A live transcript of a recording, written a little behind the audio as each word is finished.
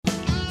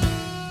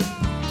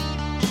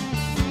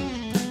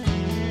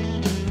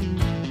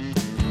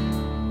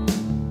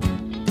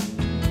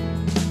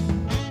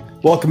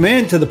Welcome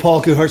into the Paul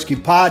Kuharsky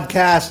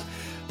podcast.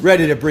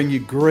 Ready to bring you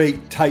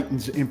great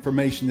Titans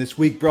information this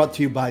week, brought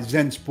to you by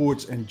Zen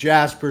Sports and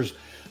Jaspers,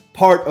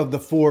 part of the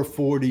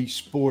 440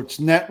 Sports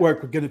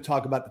Network. We're going to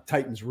talk about the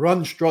Titans'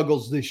 run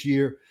struggles this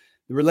year,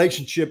 the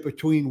relationship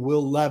between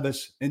Will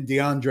Levis and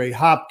DeAndre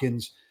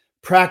Hopkins,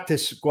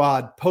 practice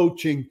squad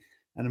poaching,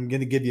 and I'm going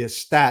to give you a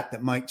stat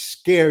that might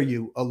scare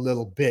you a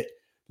little bit.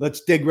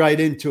 Let's dig right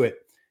into it.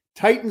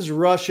 Titans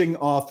rushing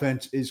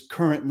offense is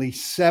currently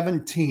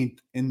 17th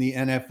in the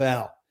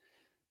NFL.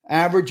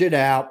 Average it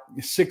out,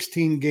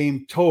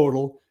 16-game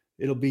total,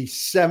 it'll be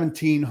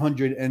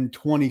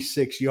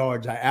 1,726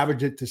 yards. I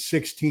average it to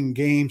 16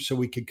 games so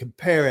we can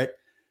compare it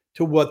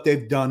to what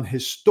they've done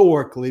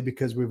historically,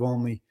 because we've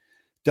only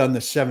done the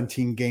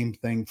 17-game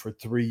thing for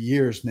 3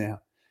 years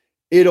now.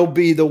 It'll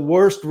be the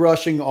worst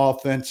rushing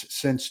offense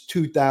since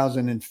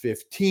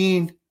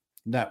 2015.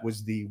 That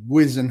was the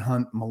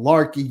Wisenhunt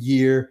malarkey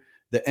year,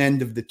 the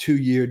end of the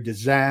 2-year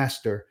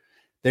disaster.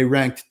 They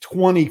ranked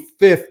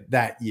 25th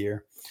that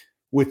year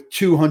with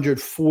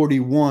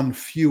 241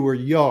 fewer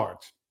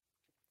yards.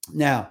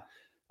 Now,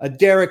 a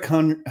Derrick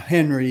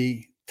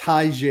Henry,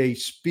 Tyjae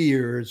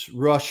Spears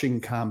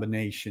rushing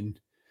combination,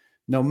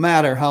 no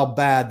matter how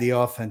bad the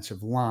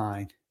offensive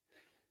line,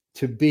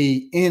 to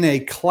be in a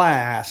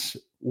class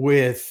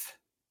with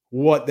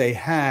what they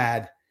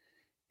had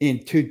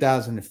in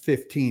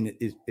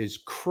 2015 is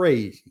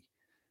crazy.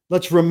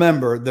 Let's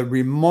remember the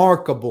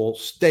remarkable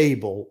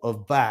stable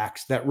of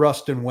backs that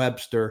Rustin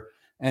Webster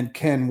and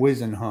Ken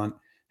Wisenhunt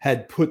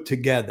had put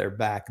together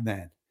back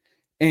then.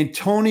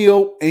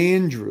 Antonio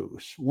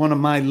Andrews, one of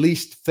my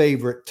least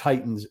favorite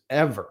Titans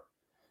ever,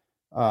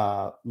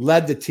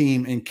 led the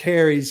team in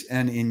carries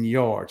and in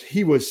yards.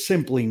 He was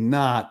simply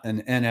not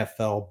an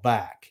NFL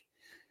back.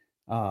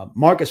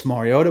 Marcus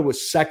Mariota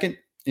was second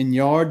in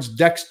yards.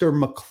 Dexter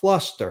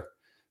McCluster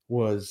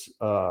was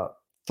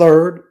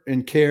third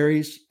in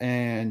carries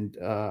and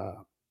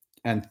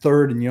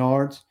third in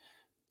yards.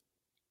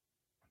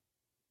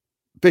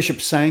 Bishop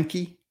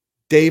Sankey,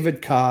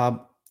 David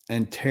Cobb,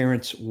 and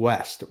Terrence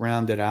West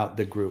rounded out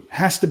the group.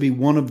 Has to be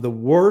one of the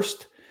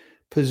worst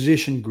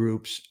position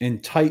groups in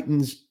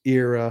Titans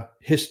era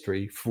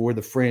history for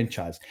the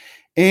franchise.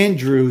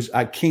 Andrews,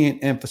 I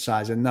can't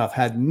emphasize enough,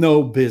 had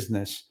no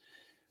business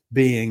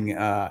being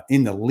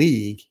in the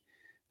league.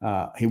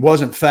 He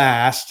wasn't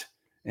fast,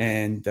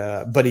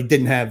 but he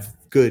didn't have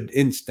good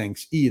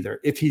instincts either.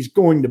 If he's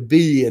going to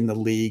be in the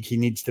league, he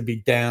needs to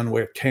be down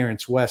where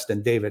Terrence West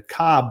and David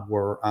Cobb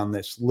were on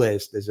this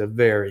list, as a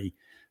very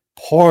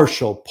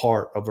partial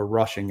part of a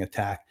rushing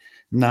attack,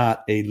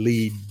 not a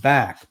lead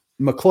back.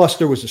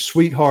 McCluster was a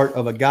sweetheart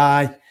of a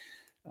guy,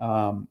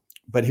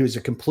 but he was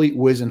a complete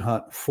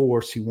Wisenhunt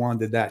force. He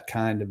wanted that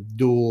kind of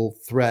dual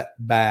threat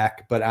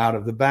back, but out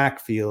of the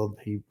backfield,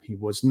 he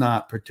was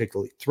not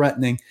particularly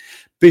threatening.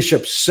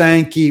 Bishop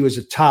Sankey was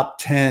a top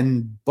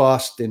 10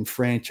 bust in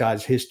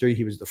franchise history.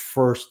 He was the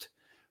first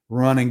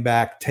running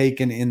back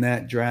taken in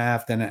that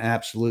draft and an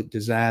absolute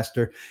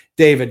disaster.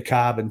 David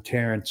Cobb and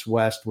Terrence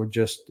West were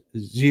just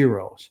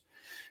zeros.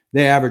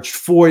 They averaged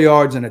 4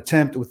 yards an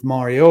attempt with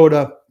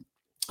Mariota,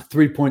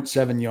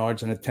 3.7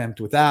 yards an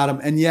attempt without him.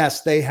 And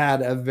yes, they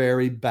had a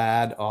very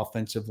bad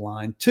offensive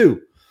line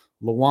too.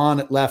 Lawan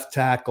at left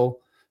tackle,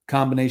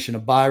 combination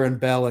of Byron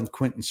Bell and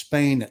Quentin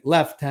Spain at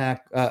left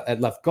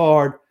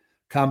guard,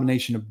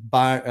 combination of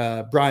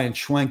Brian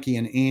Schwenke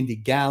and Andy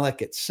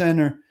Gallick at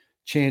center,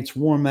 Chance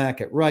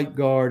Warmack at right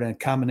guard, and a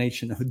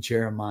combination of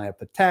Jeremiah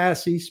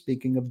Potassi,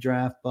 speaking of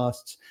draft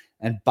busts,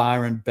 and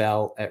Byron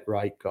Bell at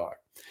right guard.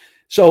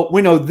 So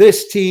we know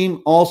this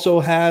team also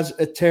has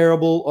a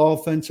terrible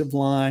offensive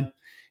line.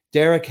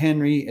 Derrick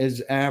Henry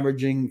is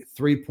averaging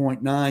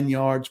 3.9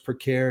 yards per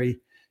carry.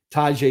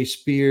 Tyjae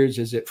Spears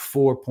is at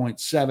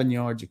 4.7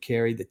 yards a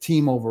carry. The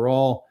team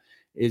overall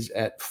is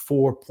at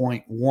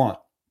 4.1.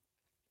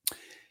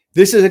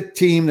 This is a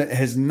team that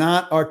has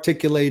not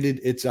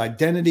articulated its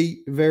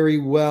identity very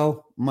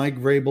well. Mike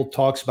Vrabel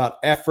talks about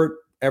effort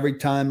every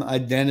time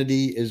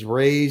identity is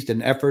raised,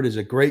 and effort is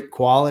a great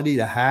quality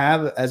to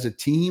have as a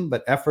team,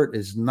 but effort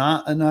is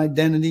not an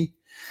identity.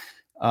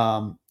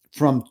 From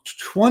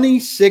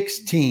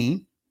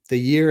 2016, the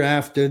year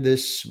after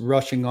this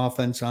rushing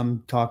offense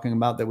I'm talking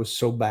about that was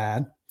so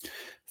bad,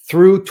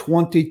 through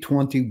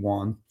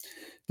 2021,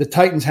 the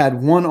Titans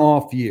had one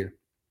off year,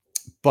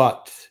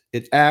 but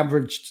it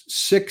averaged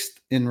 6th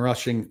in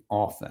rushing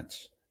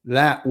offense.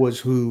 That was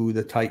who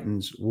the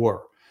Titans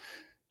were.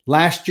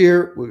 Last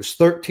year, it was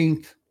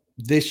 13th.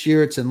 This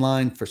year, it's in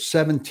line for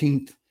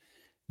 17th.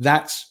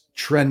 That's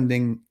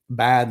trending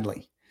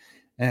badly.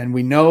 And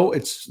we know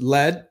it's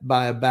led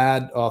by a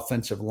bad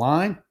offensive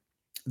line.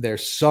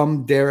 There's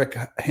some Derrick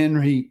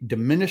Henry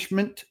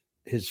diminishment.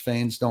 His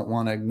fans don't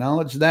want to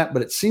acknowledge that,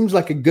 but it seems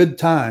like a good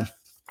time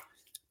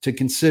to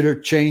consider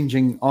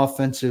changing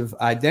offensive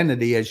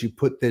identity as you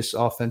put this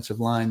offensive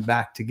line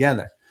back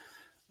together.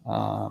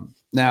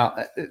 Now,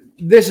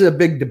 this is a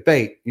big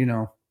debate,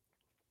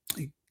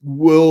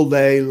 will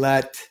they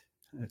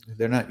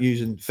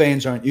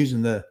fans aren't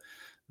using the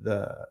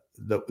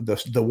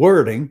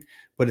wording,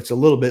 but it's a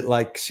little bit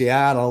like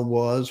Seattle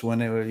was when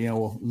they were,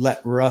 let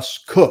Russ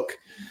cook.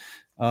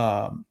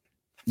 Um,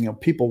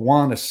 people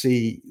want to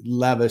see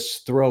Levis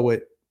throw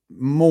it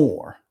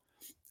more.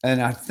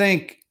 And I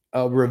think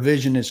a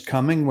revision is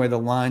coming where the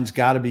line's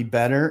got to be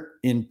better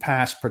in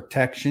pass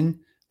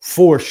protection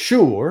for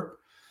sure.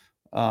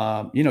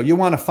 You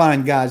want to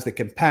find guys that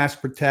can pass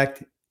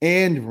protect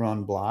and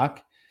run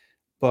block.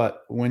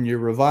 But when you're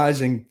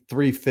revising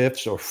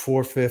 3/5 or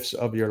 4/5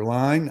 of your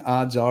line,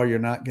 odds are you're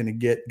not going to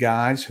get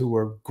guys who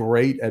are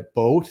great at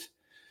both.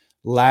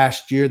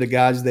 Last year, the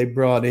guys they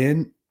brought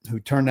in who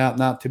turned out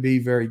not to be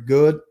very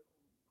good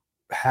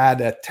had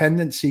a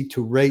tendency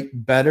to rate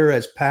better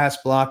as pass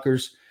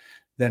blockers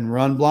than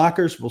run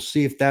blockers. We'll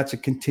see if that's a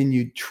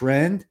continued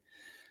trend.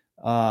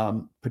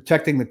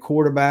 Protecting the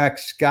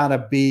quarterback's got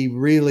to be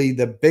really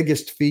the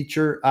biggest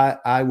feature,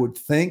 I would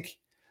think.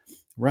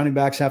 Running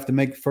backs have to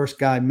make the first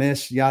guy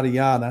miss, yada,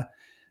 yada.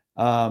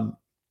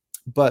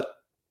 But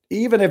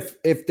even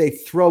if they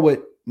throw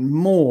it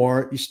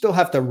more, you still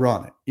have to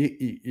run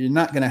it. You're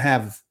not going to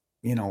have,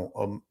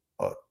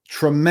 a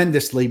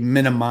tremendously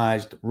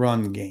minimized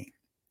run game.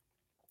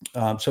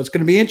 So it's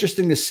going to be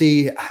interesting to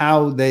see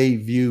how they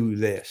view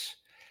this.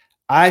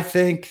 I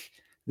think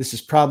this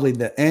is probably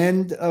the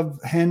end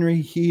of Henry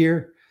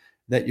here,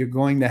 that you're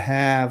going to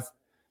have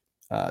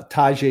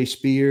Tyjae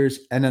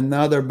Spears and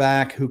another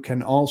back who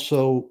can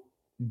also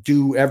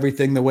do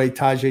everything the way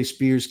Tyjae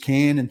Spears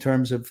can in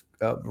terms of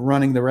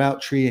running the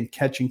route tree and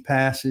catching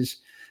passes,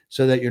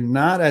 so that you're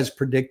not as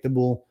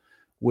predictable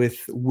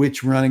with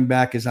which running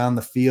back is on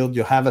the field.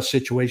 You'll have a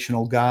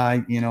situational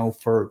guy,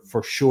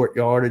 for short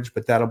yardage,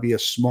 but that'll be a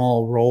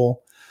small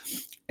role.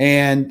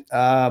 And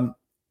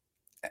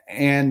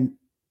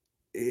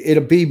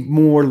it'll be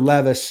more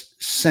Levis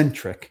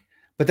centric,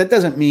 but that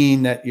doesn't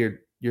mean that your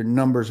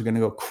numbers are going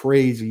to go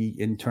crazy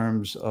in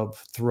terms of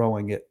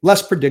throwing it.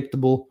 Less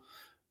predictable,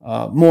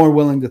 more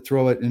willing to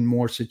throw it in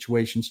more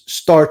situations,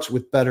 starts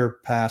with better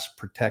pass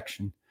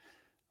protection.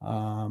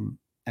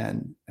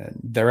 And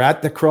they're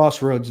at the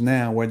crossroads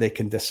now where they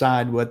can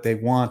decide what they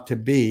want to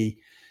be.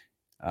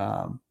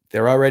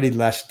 They're already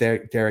less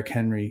Derrick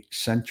Henry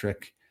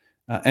centric.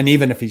 And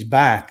even if he's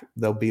back,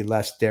 they'll be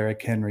less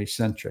Derrick Henry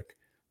centric.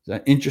 It's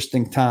an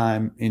interesting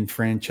time in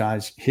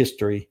franchise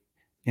history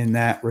in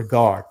that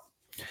regard.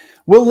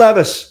 Will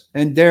Levis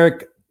and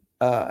Derek's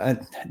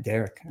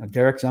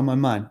on my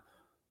mind.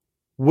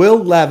 Will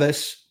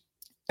Levis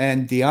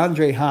and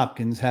DeAndre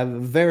Hopkins have a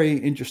very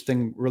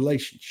interesting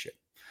relationship.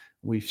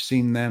 We've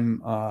seen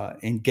them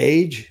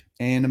engage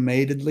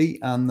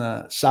animatedly on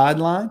the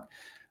sideline.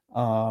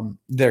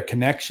 Their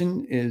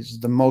connection is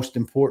the most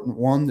important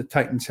one the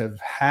Titans have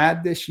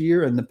had this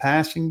year in the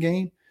passing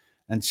game.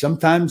 And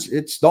sometimes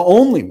it's the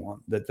only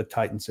one that the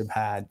Titans have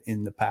had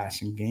in the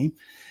passing game.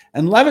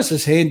 And Levis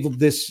has handled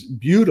this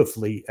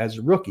beautifully as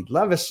a rookie.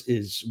 Levis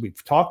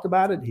we've talked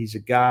about it, he's a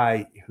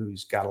guy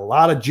who's got a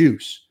lot of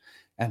juice.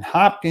 And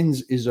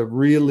Hopkins is a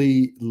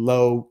really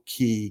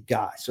low-key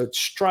guy. So it's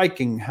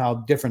striking how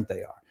different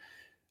they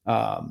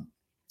are.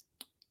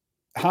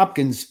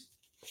 Hopkins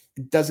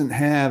doesn't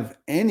have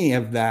any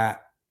of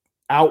that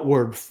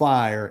outward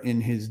fire in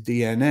his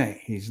DNA.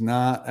 He's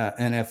not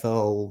an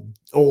NFL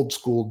old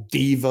school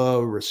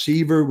diva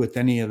receiver with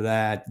any of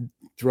that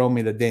throw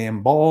me the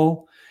damn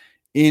ball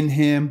in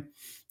him.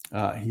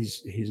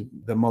 He's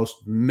the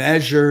most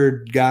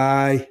measured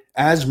guy,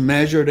 as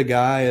measured a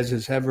guy as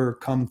has ever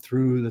come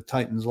through the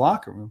Titans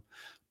locker room.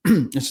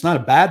 It's not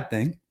a bad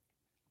thing.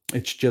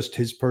 It's just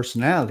his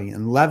personality,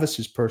 and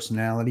Levis's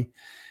personality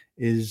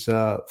is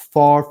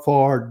far,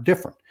 far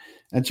different.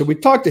 And so we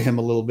talked to him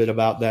a little bit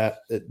about that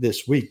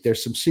this week.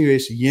 There's some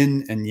serious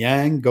yin and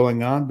yang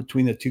going on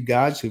between the two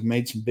guys who've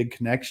made some big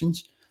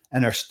connections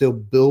and are still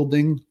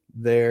building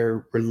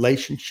their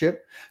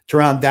relationship.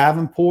 Teron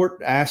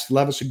Davenport asked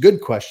Levis a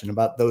good question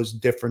about those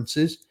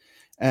differences.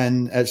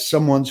 And as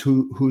someone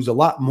who's a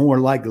lot more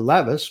like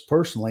Levis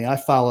personally, I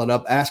followed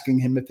up asking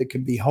him if it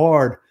can be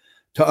hard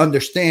to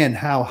understand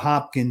how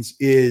Hopkins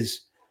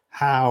is.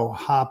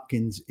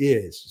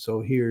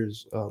 So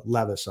here's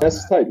Levis on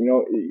That's that. tight.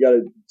 You got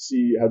to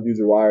see how dudes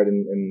are wired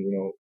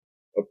and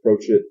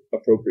approach it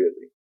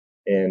appropriately.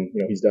 And,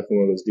 he's definitely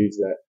one of those dudes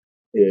that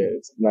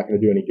it's not going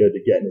to do any good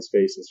to get in his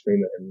face and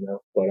scream at him,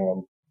 But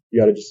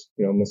you got to just,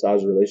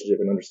 massage the relationship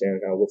and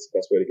understand what's the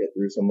best way to get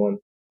through someone.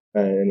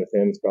 And with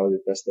him, it's probably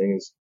the best thing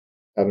is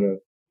having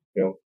a,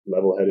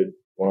 level-headed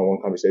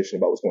one-on-one conversation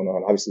about what's going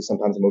on. Obviously,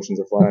 sometimes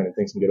emotions are flying and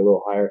things can get a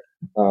little higher.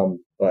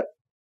 But,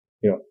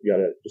 you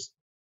got to just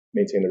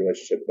maintain the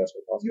relationship the best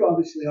way possible. You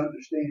obviously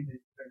understand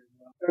it very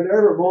well. Are there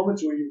ever moments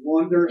where you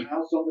wonder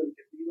how somebody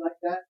can be like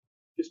that,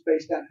 just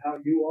based on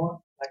how you are?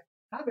 Like,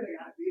 how can a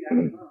guy be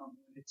that calm?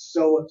 It's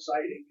so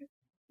exciting.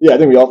 Yeah, I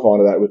think we all fall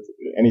into that with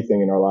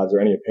anything in our lives or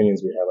any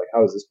opinions we have. Like,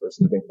 how does this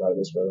person think about it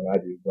this way than I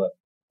do? But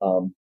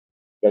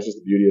that's just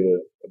the beauty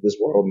of this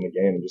world and the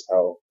game, and just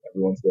how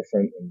everyone's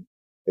different. And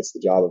it's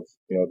the job of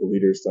the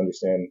leaders to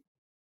understand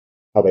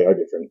how they are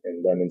different,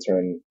 and then in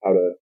turn how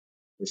to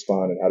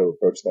respond and how to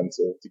approach them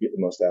to get the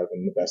most out of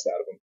them, the best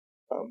out of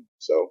them.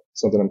 So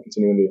something I'm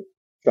continuing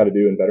try to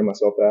do and better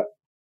myself at.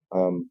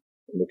 I'm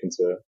looking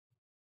to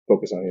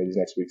focus on these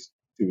next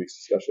 2 weeks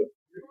especially.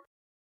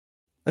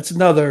 That's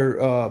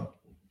another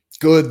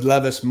good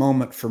Levis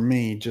moment for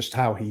me, just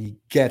how he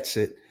gets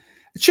it.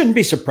 It shouldn't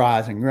be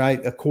surprising,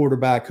 right? A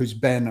quarterback who's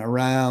been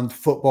around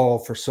football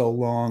for so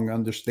long,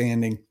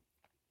 understanding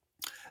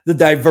the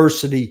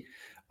diversity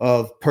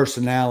of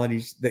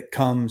personalities that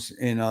comes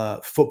in a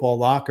football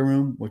locker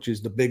room, which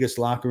is the biggest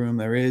locker room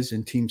there is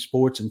in team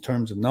sports in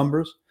terms of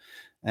numbers,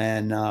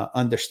 and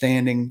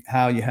understanding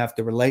how you have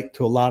to relate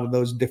to a lot of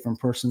those different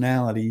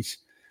personalities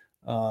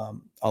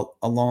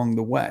along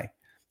the way.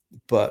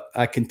 But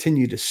I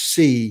continue to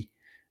see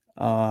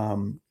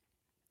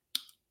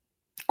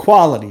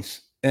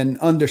qualities and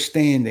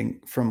understanding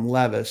from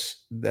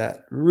Levis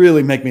that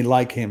really make me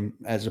like him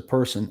as a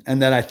person,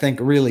 and that I think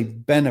really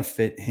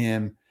benefit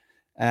him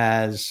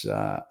as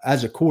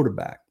a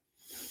quarterback.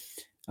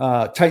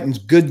 Titans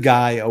Good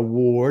Guy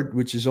Award,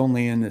 which is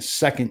only in the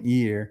second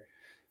year,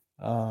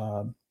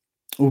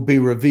 will be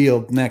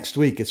revealed next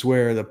week. It's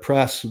where the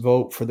press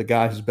vote for the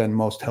guy who's been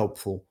most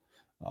helpful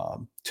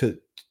to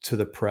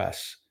the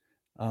press.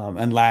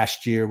 And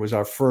last year was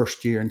our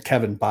first year, and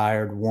Kevin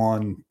Byard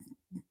won.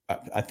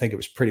 I think it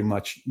was pretty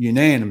much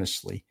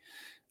unanimously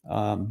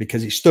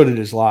because he stood at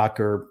his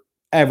locker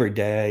every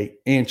day,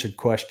 answered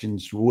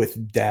questions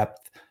with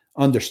depth,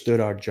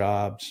 understood our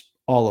jobs,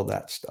 all of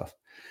that stuff.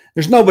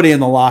 There's nobody in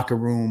the locker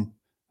room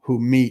who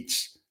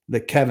meets the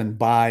Kevin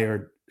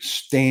Byard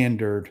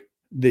standard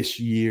this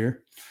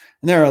year.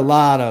 And there are a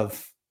lot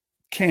of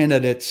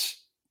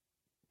candidates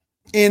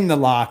in the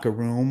locker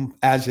room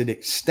as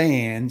it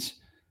stands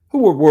who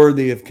were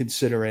worthy of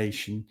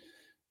consideration.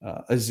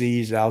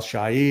 Aziz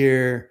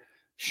Al-Shair,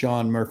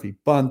 Sean Murphy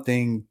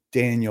Bunting,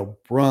 Daniel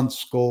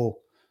Brunskill,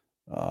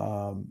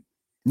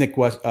 Nick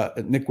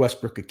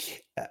Westbrook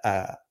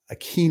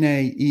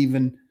Akine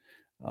even,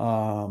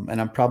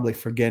 and I'm probably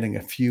forgetting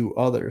a few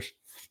others.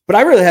 But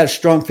I really had a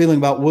strong feeling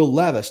about Will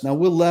Levis. Now,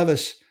 Will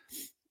Levis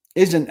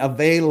isn't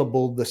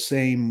available the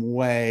same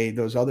way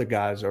those other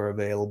guys are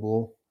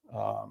available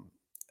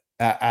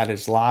at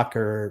his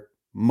locker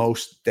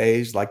most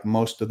days, like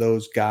most of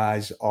those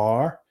guys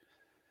are.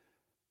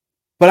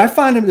 But I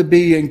find him to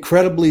be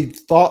incredibly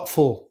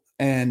thoughtful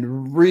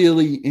and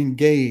really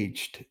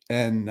engaged.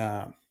 And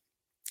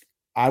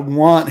I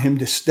want him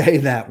to stay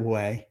that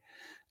way.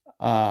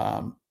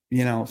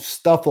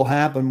 Stuff will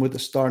happen with the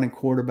starting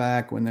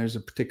quarterback when there's a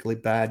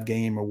particularly bad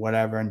game or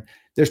whatever. And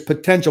there's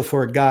potential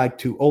for a guy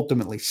to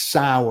ultimately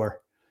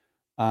sour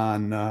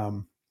on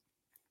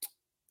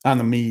the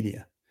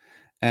media.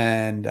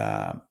 And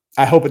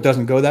I hope it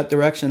doesn't go that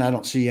direction. I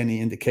don't see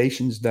any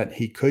indications that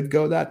he could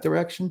go that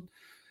direction.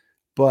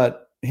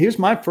 But here's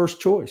my first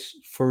choice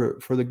for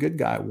the Good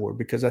Guy Award,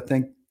 because I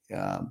think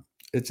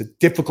it's a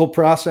difficult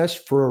process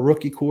for a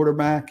rookie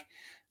quarterback.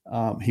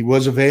 He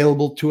was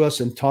available to us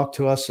and talked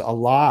to us a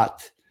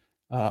lot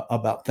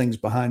about things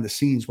behind the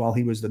scenes while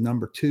he was the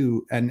number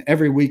 2. And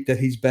every week that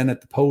he's been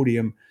at the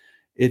podium,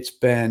 it's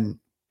been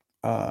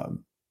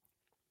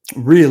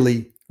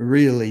really,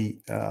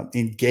 really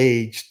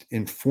engaged,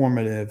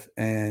 informative,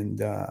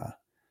 and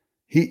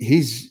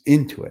he's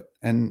into it.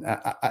 And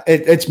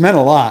it's meant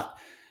a lot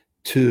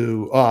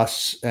to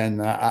us,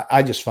 and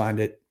I just find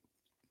it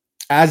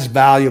as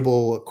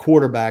valuable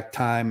quarterback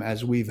time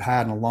as we've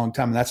had in a long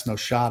time. And that's no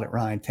shot at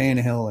Ryan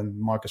Tannehill, and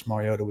Marcus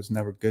Mariota was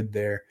never good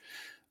there,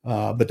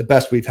 but the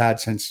best we've had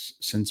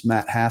since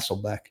Matt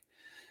Hasselbeck.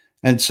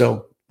 And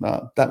so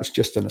that was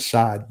just an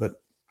aside,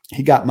 but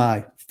he got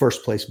my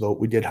first place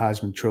vote. We did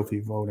Heisman Trophy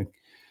voting.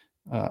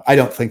 I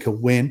don't think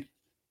he'll win,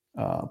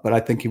 but I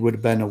think he would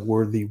have been a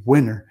worthy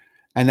winner,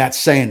 and that's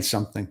saying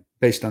something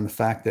based on the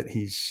fact that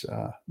he's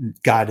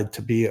guided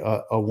to be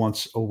a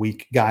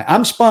once-a-week guy.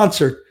 I'm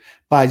sponsored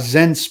by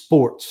Zen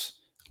Sports,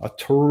 a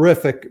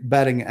terrific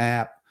betting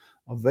app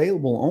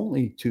available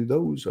only to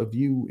those of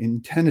you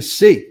in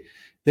Tennessee.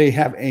 They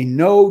have a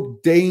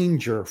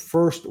no-danger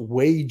first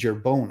wager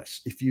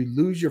bonus. If you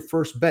lose your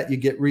first bet, you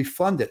get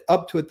refunded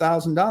up to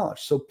 $1,000.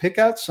 So pick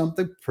out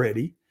something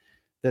pretty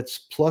that's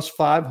plus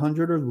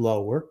 500 or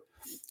lower.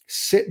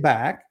 Sit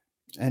back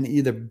and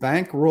either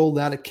bankroll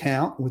that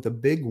account with a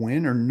big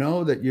win, or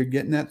know that you're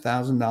getting that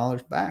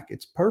 $1,000 back.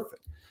 It's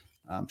perfect.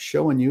 I'm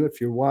showing you, if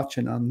you're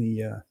watching on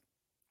the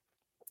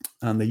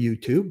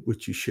YouTube,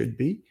 which you should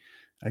be.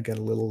 I got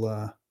a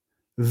little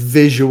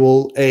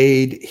visual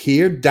aid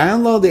here.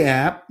 Download the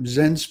app,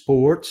 Zen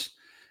Sports.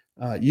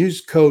 Use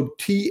code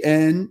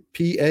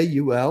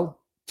TNPAUL,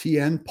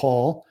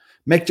 TN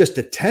Make just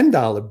a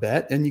 $10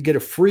 bet, and you get a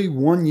free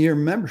 1-year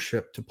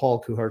membership to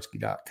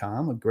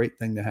paulkuharsky.com, a great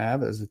thing to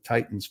have as a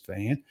Titans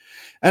fan.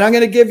 And I'm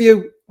going to give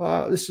you,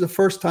 this is the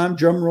first time,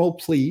 drum roll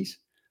please,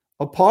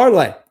 a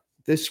parlay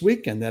this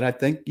weekend that I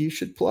think you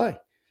should play.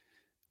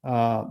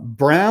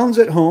 Browns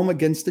at home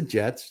against the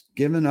Jets,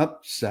 giving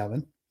up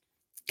 7.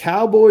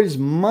 Cowboys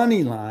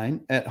money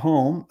line at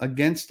home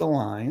against the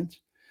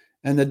Lions.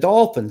 And the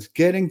Dolphins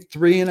getting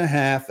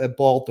 3.5 at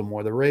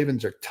Baltimore. The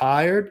Ravens are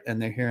tired,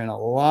 and they're hearing a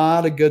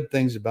lot of good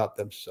things about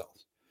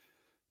themselves.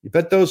 You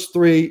bet those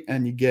three,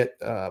 and you get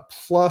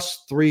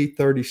plus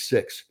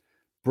 336.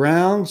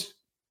 Browns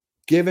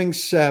giving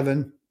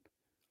 7.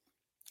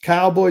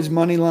 Cowboys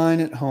money line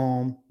at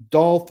home.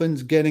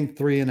 Dolphins getting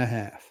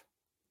 3.5.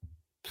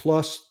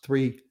 Plus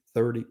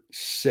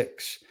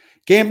 336.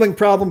 Gambling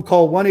problem,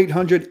 call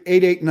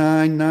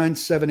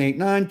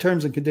 1-800-889-9789.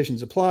 Terms and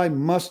conditions apply.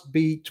 Must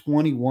be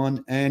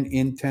 21 and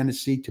in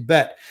Tennessee to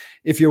bet.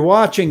 If you're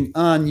watching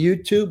on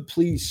YouTube,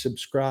 please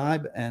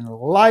subscribe and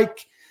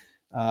like.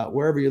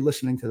 Wherever you're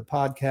listening to the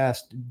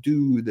podcast,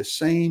 do the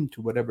same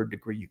to whatever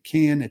degree you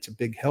can. It's a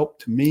big help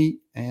to me,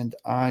 and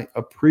I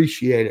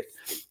appreciate it.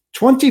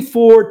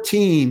 24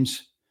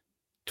 teams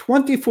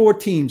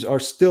are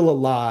still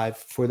alive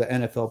for the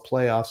NFL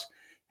playoffs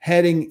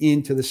heading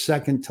into the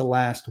second to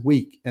last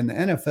week. And the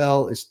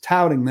NFL is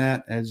touting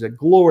that as a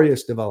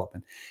glorious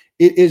development.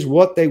 It is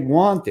what they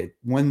wanted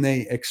when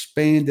they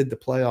expanded the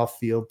playoff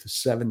field to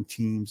 7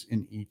 teams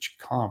in each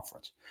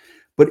conference.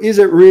 But is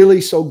it really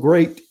so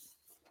great?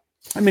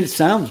 I mean, it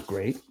sounds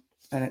great,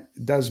 and it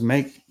does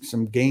make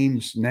some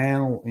games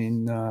now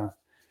in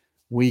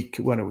week,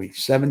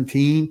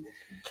 17?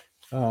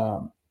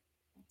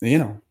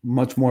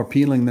 Much more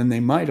appealing than they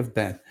might have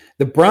been.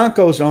 The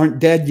Broncos aren't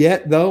dead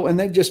yet, though, and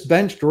they just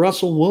benched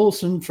Russell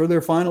Wilson for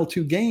their final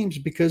 2 games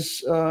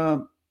because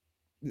they're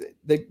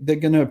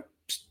going to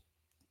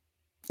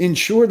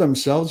insure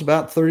themselves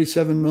about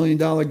 $37 million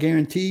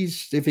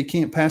guarantees if he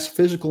can't pass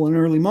physical in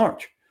early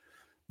March.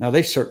 Now,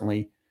 they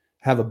certainly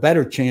have a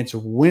better chance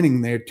of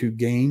winning their 2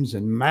 games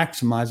and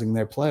maximizing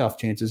their playoff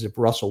chances if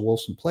Russell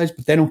Wilson plays,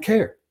 but they don't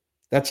care.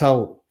 That's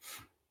how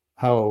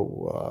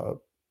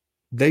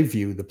they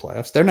view the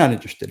playoffs. They're not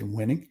interested in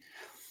winning.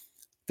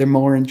 They're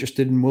more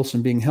interested in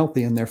Wilson being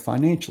healthy in their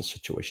financial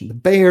situation. The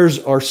Bears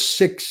are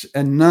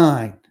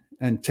 6-9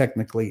 and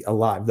technically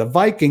alive. The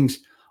Vikings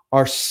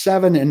are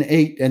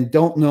 7-8 and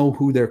don't know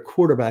who their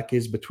quarterback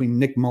is between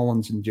Nick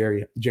Mullins and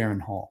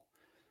Jaron Hall.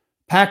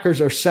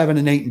 Packers are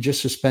 7-8 and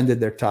just suspended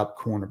their top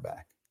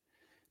cornerback.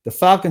 The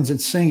Falcons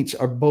and Saints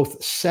are both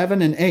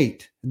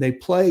 7-8. They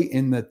play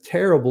in the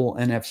terrible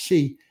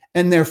NFC,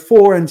 and they're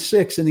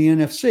 4-6 in the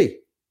NFC.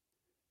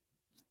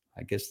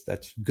 I guess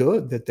that's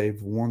good that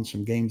they've won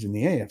some games in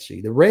the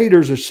AFC. The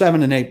Raiders are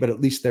 7-8, but at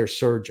least they're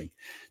surging.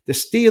 The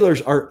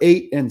Steelers are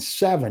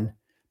 8-7,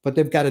 but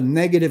they've got a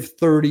negative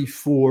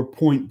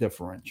 34-point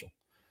differential.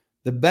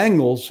 The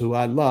Bengals, who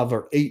I love,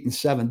 are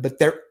 8-7, but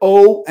they're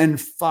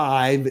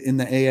 0-5 in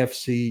the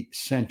AFC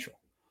Central.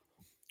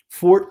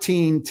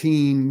 14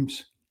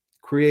 teams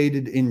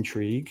created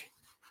intrigue.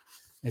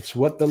 It's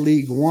what the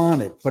league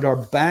wanted. But are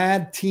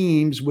bad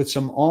teams with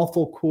some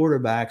awful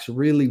quarterbacks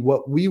really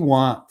what we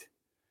want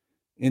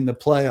in the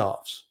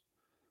playoffs?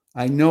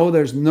 I know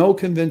there's no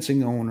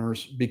convincing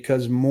owners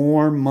because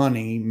more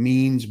money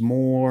means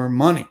more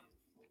money.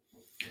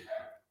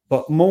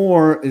 But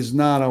more is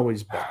not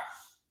always better.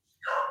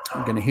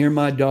 I'm going to hear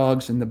my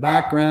dogs in the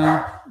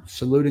background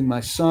saluting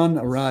my son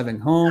arriving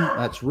home.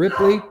 That's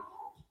Ripley,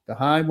 the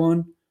high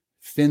one,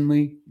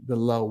 Finley, the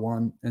low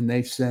one, and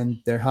they send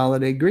their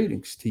holiday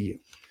greetings to you.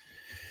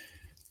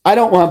 I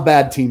don't want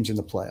bad teams in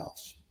the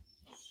playoffs.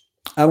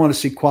 I want to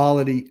see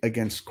quality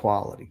against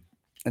quality.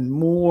 And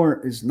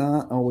more is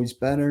not always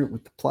better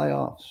with the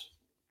playoffs.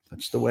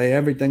 That's the way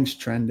everything's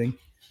trending.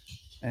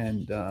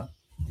 And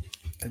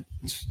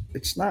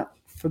it's not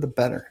for the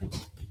better.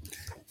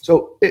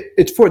 So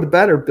it's for the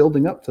better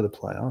building up to the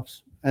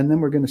playoffs. And then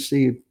we're going to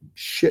see a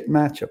shit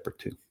matchup or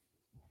 2.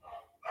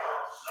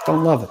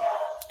 Don't love it.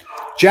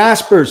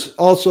 Jasper's,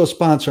 also a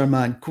sponsor of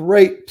mine.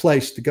 Great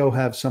place to go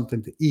have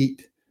something to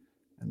eat.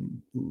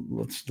 And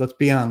let's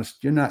be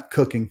honest, you're not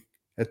cooking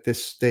at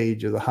this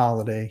stage of the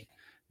holiday.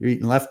 You're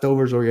eating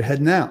leftovers or you're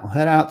heading out.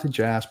 Head out to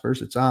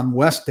Jasper's. It's on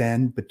West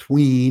End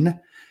between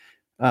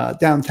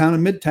downtown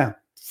and Midtown.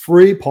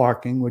 Free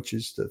parking, which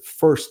is the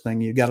first thing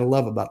you got to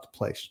love about the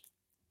place.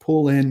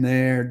 Pull in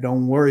there.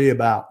 Don't worry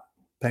about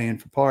paying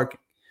for parking.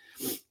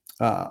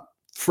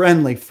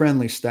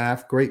 Friendly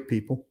staff. Great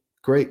people.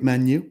 Great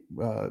menu.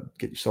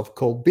 Get yourself a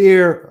cold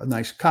beer, a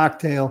nice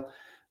cocktail.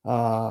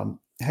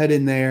 Head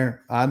in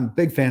there. I'm a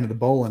big fan of the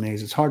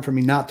bolognese. It's hard for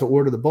me not to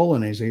order the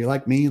bolognese. Are you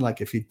like me?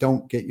 Like if you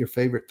don't get your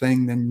favorite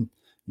thing, then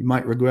you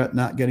might regret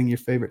not getting your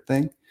favorite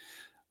thing.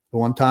 The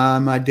one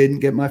time I didn't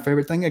get my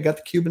favorite thing, I got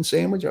the Cuban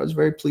sandwich. I was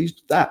very pleased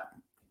with that.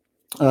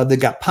 They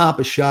got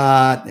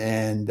Pop-A-Shot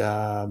and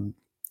a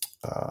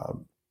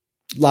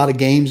lot of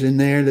games in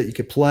there that you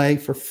could play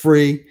for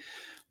free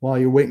while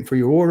you're waiting for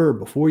your order or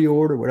before you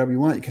order, whatever you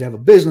want. You could have a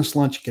business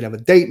lunch. You could have a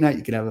date night.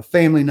 You could have a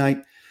family night.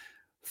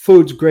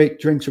 Food's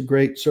great. Drinks are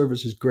great.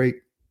 Service is great.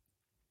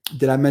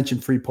 Did I mention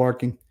free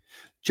parking?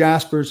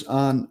 Jasper's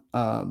on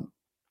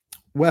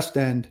West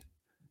End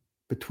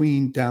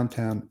between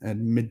downtown and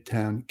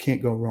Midtown.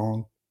 Can't go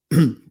wrong.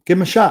 Give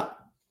them a shot.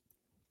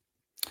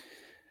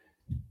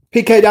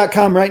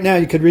 PK.com right now,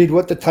 you could read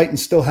What the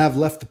Titans Still Have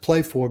Left to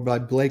Play For by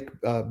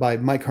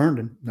Mike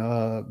Herndon.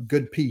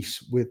 Good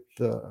piece with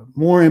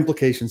more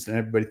implications than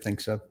everybody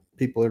thinks of.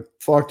 People are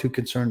far too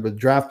concerned with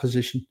draft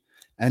position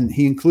And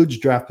he includes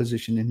draft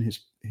position in his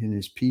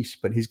piece,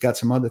 but he's got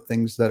some other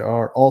things that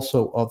are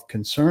also of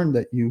concern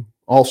that you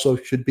also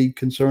should be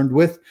concerned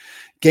with.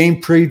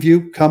 Game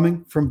preview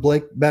coming from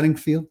Blake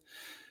Bedingfield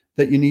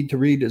that you need to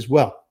read as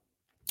well.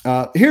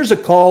 Here's a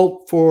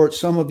call for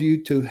some of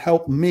you to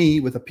help me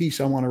with a piece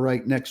I want to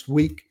write next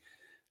week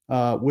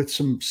with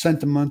some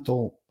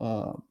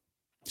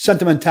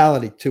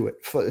sentimentality to it.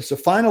 It's a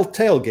final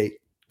tailgate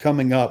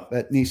coming up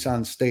at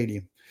Nissan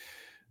Stadium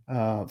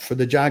for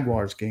the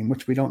Jaguars game,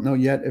 which we don't know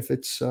yet if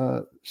it's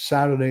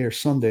Saturday or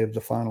Sunday of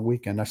the final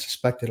weekend. I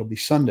suspect it'll be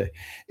Sunday.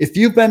 If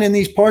you've been in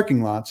these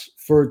parking lots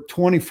for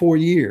 24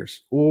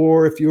 years,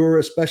 or if you're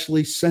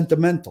especially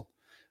sentimental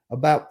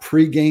about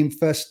pregame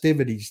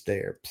festivities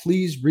there,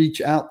 please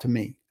reach out to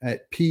me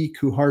at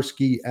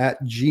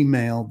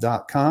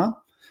pkuharski@gmail.com,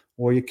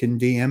 or you can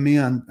DM me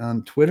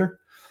on Twitter,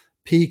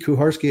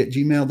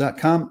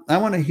 pkuharski@gmail.com. I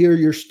want to hear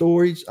your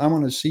stories. I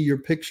want to see your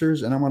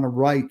pictures, and I want to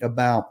write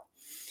about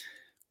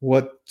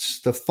what's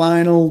the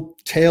final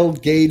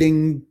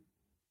tailgating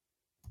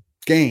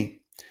game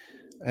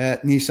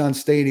at Nissan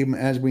Stadium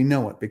as we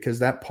know it, because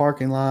that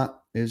parking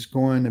lot is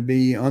going to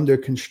be under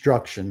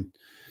construction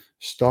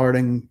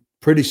starting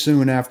pretty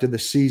soon after the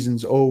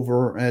season's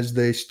over as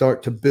they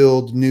start to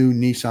build new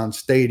Nissan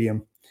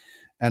Stadium.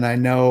 And I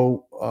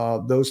know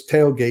those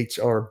tailgates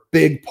are a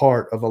big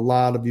part of a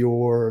lot of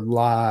your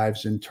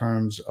lives in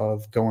terms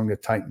of going to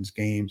Titans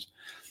games,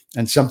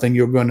 and something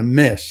you're going to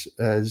miss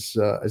as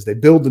they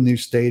build the new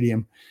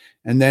stadium.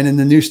 And then in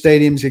the new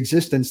stadium's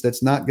existence,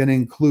 that's not going to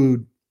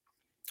include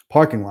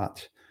parking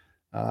lots.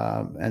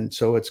 And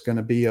so it's going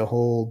to be a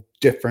whole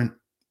different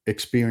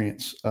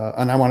experience.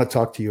 And I want to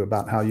talk to you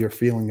about how you're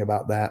feeling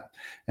about that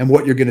and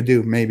what you're going to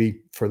do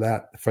maybe for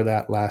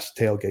that last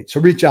tailgate.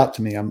 So reach out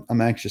to me.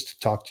 I'm anxious to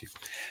talk to you.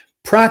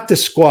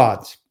 Practice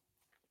squads.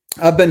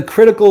 I've been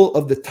critical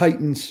of the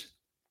Titans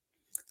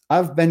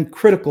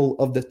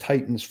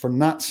for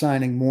not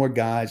signing more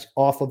guys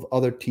off of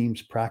other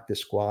teams' practice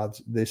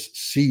squads this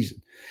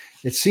season.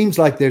 It seems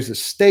like there's a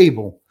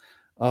stable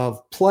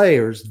of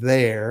players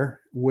there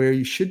where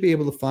you should be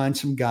able to find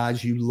some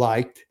guys you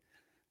liked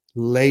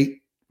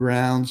late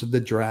rounds of the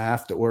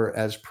draft or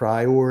as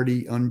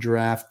priority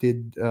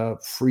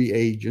undrafted free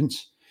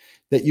agents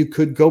that you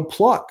could go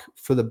pluck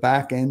for the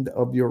back end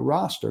of your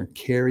roster and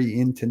carry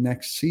into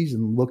next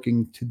season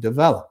looking to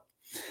develop.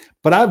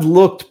 But I've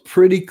looked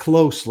pretty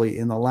closely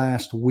in the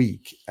last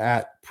week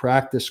at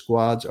practice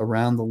squads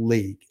around the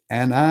league,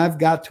 and I've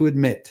got to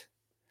admit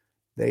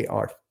they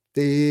are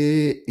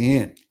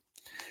thin.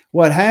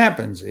 What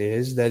happens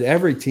is that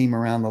every team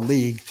around the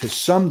league to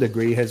some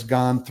degree has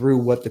gone through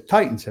what the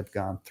Titans have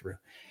gone through.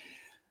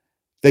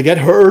 They get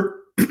hurt,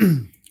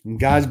 and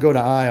guys go to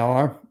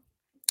IR,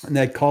 and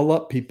they call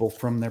up people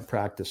from their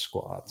practice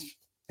squads.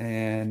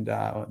 And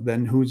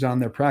then who's on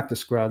their practice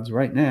squads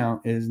right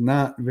now is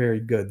not very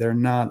good. They're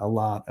not a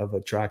lot of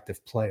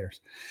attractive players.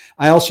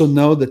 I also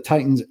know the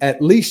Titans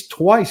at least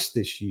twice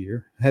this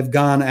year have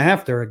gone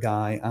after a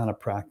guy on a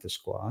practice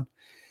squad,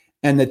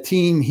 and the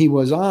team he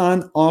was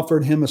on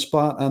offered him a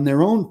spot on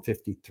their own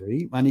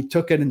 53, and he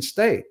took it and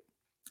stayed.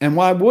 And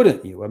why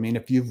wouldn't you? I mean,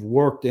 if you've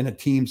worked in a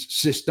team's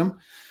system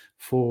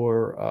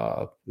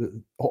for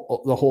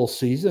the whole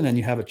season and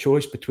you have a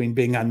choice between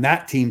being on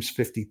that team's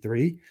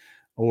 53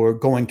 or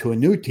going to a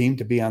new team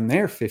to be on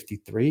their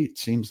 53, it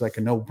seems like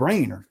a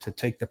no-brainer to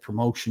take the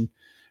promotion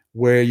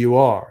where you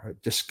are.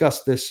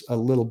 Discuss this a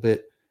little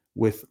bit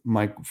with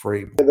Mike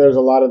Vrabel. There's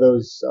a lot of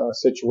those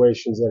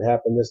situations that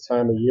happen this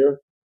time of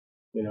year.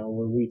 You know,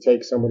 when we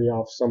take somebody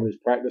off somebody's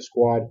practice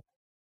squad,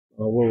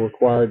 we're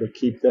required to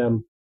keep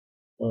them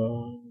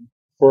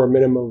for a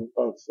minimum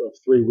of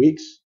 3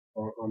 weeks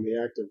on the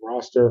active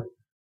roster.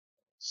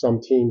 Some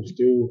teams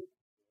do.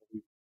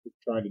 We've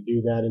tried to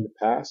do that in the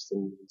past,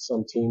 and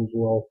some teams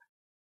will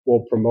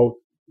promote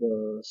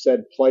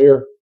said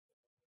player,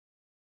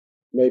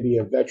 maybe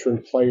a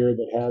veteran player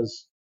that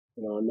has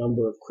a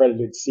number of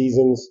credited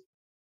seasons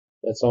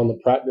that's on the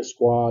practice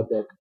squad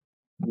that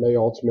may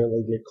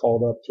ultimately get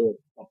called up to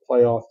a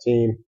playoff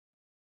team,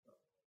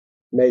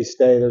 may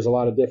stay. There's a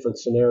lot of different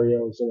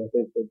scenarios, and I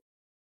think that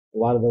a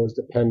lot of those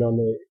depend on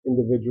the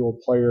individual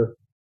player,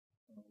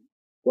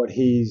 what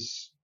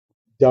he's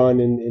done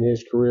in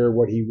his career,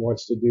 what he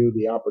wants to do,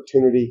 the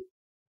opportunity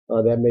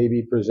that may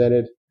be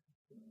presented,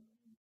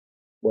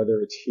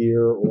 whether it's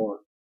here or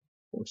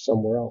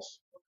somewhere else.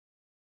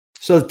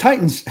 So the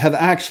Titans have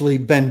actually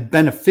been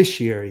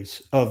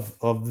beneficiaries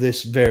of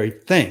this very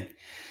thing,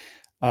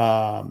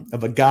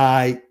 of a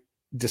guy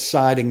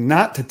deciding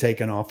not to take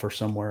an offer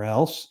somewhere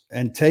else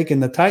and taking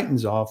the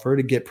Titans offer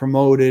to get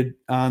promoted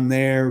on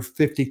their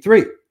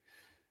 53.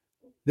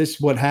 This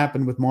is what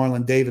happened with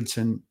Marlon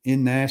Davidson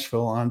in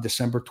Nashville on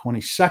December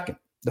 22nd.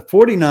 The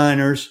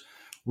 49ers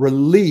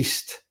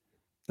released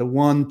the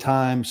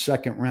one-time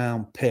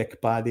second-round pick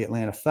by the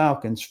Atlanta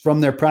Falcons from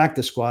their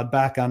practice squad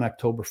back on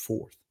October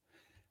 4th.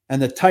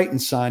 And the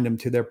Titans signed him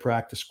to their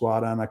practice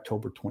squad on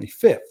October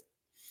 25th.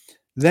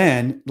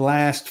 Then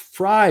last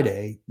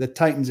Friday, the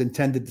Titans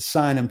intended to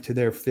sign him to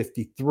their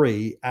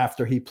 53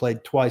 after he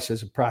played twice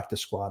as a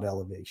practice squad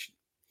elevation.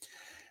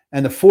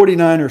 And the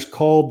 49ers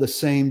called the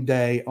same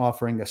day,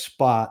 offering a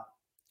spot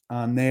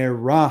on their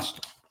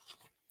roster.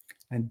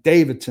 And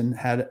Davidson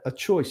had a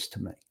choice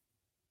to make.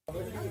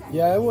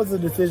 Yeah, it was a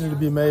decision to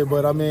be made,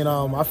 but I mean,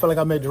 I feel like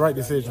I made the right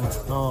decision.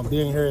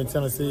 Being here in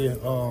Tennessee,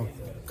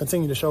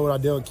 continue to show what I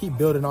did, keep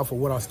building off of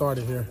what I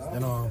started here,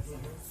 and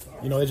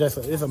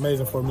it's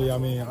amazing for me. I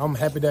mean, I'm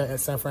happy that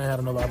San Fran had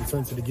another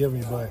opportunity to give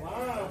me, but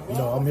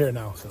I'm here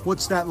now. So.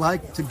 What's that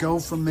like to go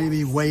from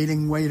maybe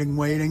waiting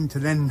to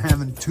then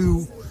having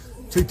two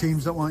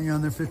teams that want you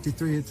on their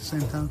 53 at the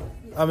same time?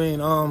 I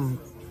mean,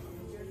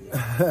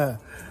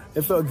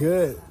 it felt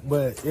good,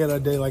 but at the end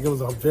of the day, like, it was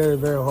a very,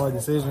 very hard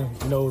decision.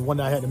 One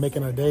that I had to make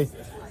in a day,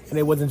 and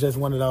it wasn't just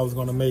one that I was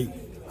going to make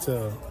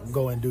to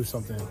go and do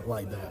something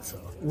like that. So,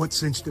 what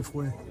cinched it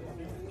for you?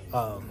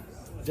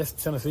 Just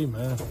Tennessee,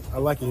 man. I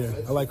like it here.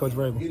 I like Coach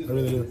Vrabel. I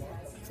really do.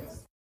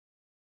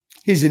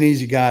 He's an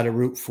easy guy to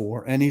root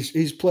for, and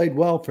he's played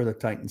well for the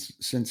Titans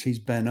since he's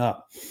been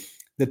up.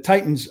 The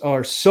Titans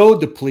are so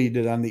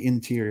depleted on the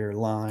interior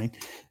line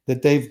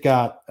that they've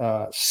got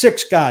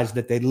 6 guys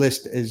that they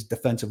list as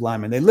defensive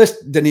linemen. They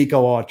list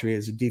Danico Autry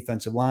as a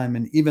defensive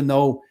lineman, even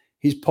though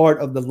he's part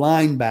of the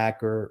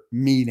linebacker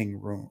meeting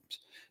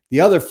rooms.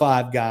 The other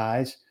 5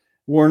 guys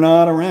were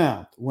not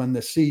around when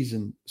the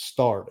season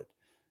started.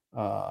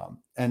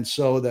 And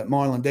so that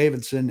Marlon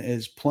Davidson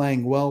is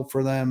playing well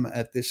for them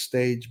at this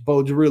stage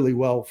bodes really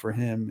well for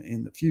him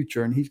in the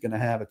future, and he's going to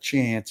have a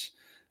chance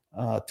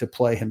to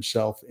play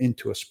himself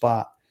into a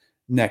spot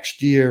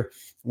next year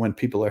when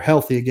people are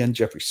healthy again.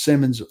 Jeffrey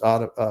Simmons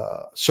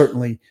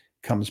certainly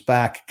comes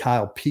back.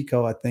 Kyle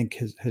Pico, I think,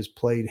 has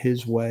played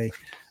his way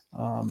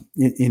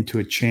into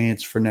a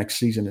chance for next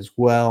season as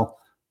well.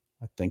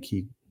 I think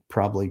he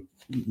probably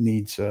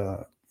needs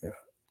a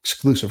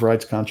exclusive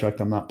rights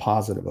contract. I'm not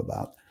positive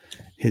about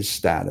his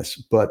status,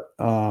 but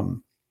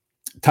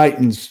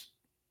Titans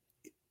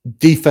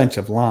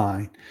defensive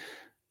line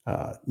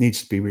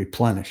needs to be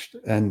replenished.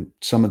 And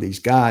some of these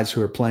guys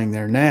who are playing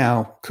there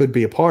now could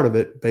be a part of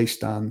it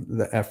based on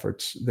the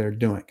efforts they're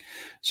doing.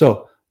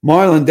 So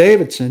Marlon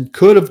Davidson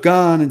could have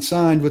gone and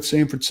signed with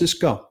San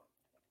Francisco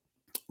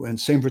when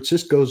San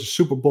Francisco is a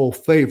Super Bowl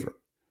favorite.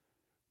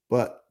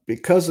 But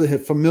because of the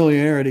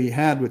familiarity he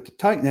had with the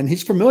Titans, and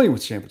he's familiar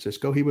with San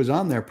Francisco, he was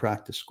on their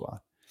practice squad.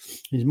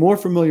 He's more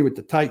familiar with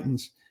the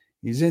Titans.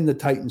 He's in the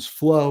Titans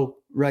flow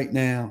right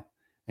now,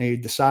 and he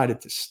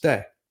decided to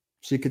stay.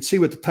 So you can see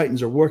what the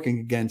Titans are working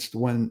against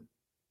when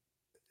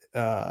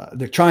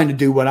they're trying to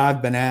do what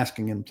I've been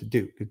asking them to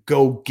do, to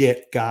go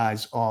get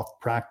guys off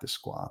practice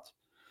squads.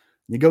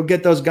 You go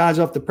get those guys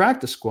off the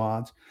practice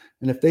squads,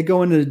 and if they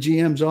go into the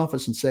GM's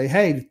office and say,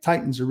 hey, the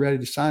Titans are ready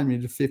to sign me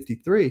to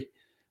 53,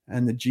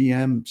 and the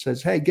GM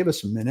says, hey, give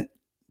us a minute.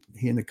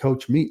 He and the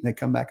coach meet, and they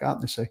come back out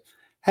and they say,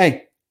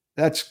 hey,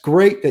 that's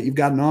great that you've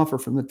got an offer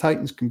from the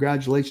Titans.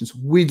 Congratulations.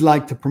 We'd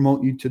like to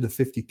promote you to the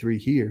 53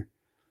 here.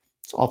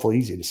 It's awful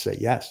easy to say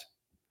yes.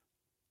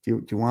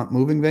 Do you want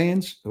moving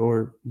vans,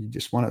 or you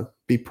just want to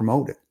be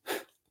promoted?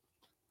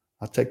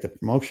 I'll take the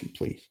promotion,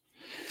 please.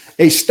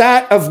 A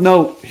stat of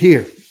note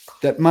here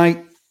that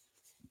might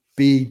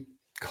be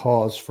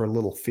cause for a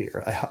little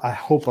fear. I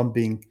hope I'm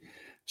being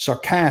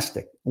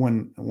sarcastic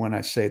when I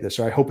say this,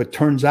 or I hope it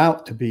turns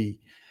out to be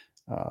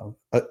a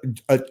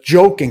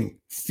joking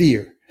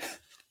fear.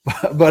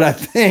 But I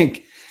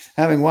think,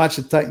 having watched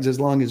the Titans as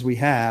long as we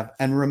have,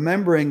 and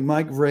remembering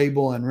Mike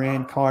Vrabel and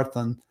Rand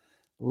Carthon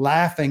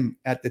laughing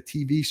at the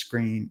TV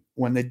screen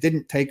when they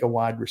didn't take a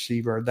wide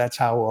receiver, that's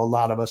how a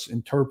lot of us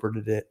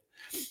interpreted it.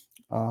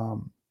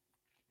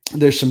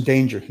 There's some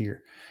danger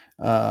here.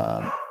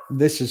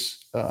 This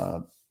is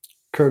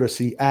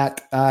courtesy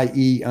at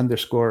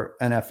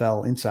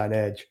IE_NFL Inside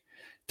Edge.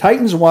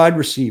 Titans wide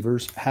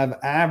receivers have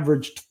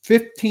averaged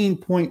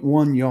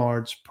 15.1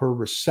 yards per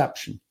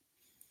reception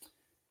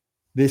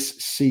this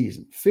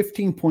season.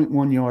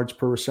 15.1 yards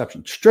per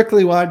reception.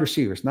 Strictly wide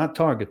receivers, not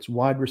targets,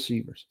 wide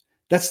receivers.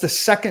 That's the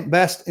second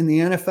best in the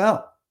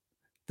NFL.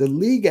 The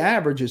league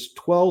average is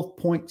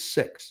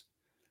 12.6.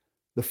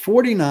 The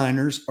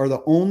 49ers are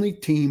the only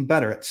team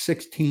better at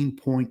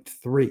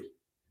 16.3.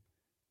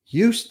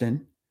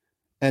 Houston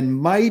and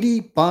mighty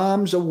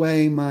bombs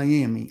away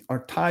Miami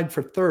are tied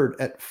for third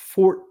at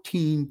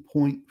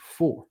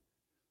 14.4.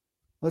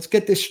 Let's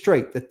get this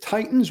straight. The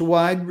Titans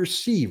wide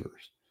receivers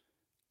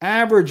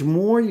average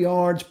more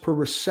yards per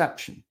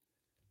reception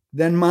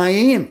than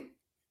Miami.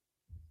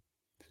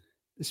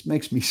 This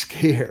makes me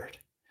scared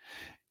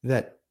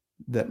that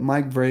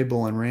Mike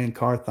Vrabel and Rand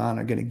Carthon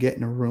are going to get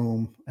in a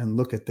room and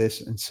look at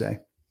this and say,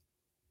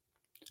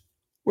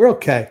 we're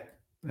okay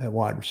at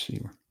wide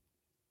receiver.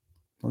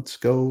 Let's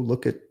go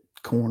look at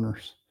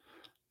corners.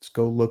 Let's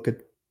go look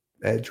at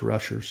edge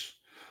rushers.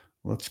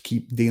 Let's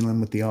keep dealing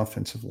with the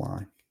offensive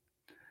line.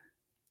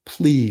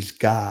 Please,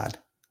 God,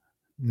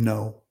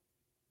 no.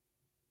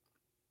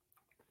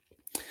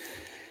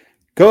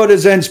 Go to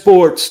Zen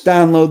Sports,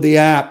 download the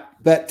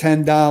app, bet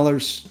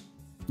 $10.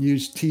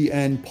 use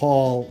TN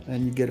Paul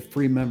and you get a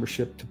free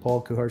membership to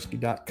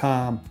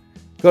paulkuharski.com.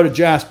 Go to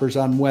Jasper's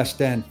on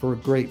West End for a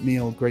great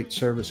meal, great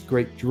service,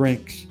 great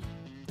drinks.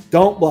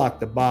 Don't block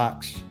the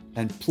box,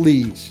 and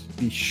please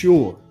be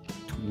sure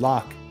to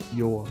lock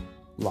your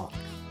locks.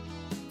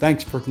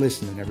 Thanks for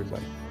listening,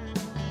 everybody.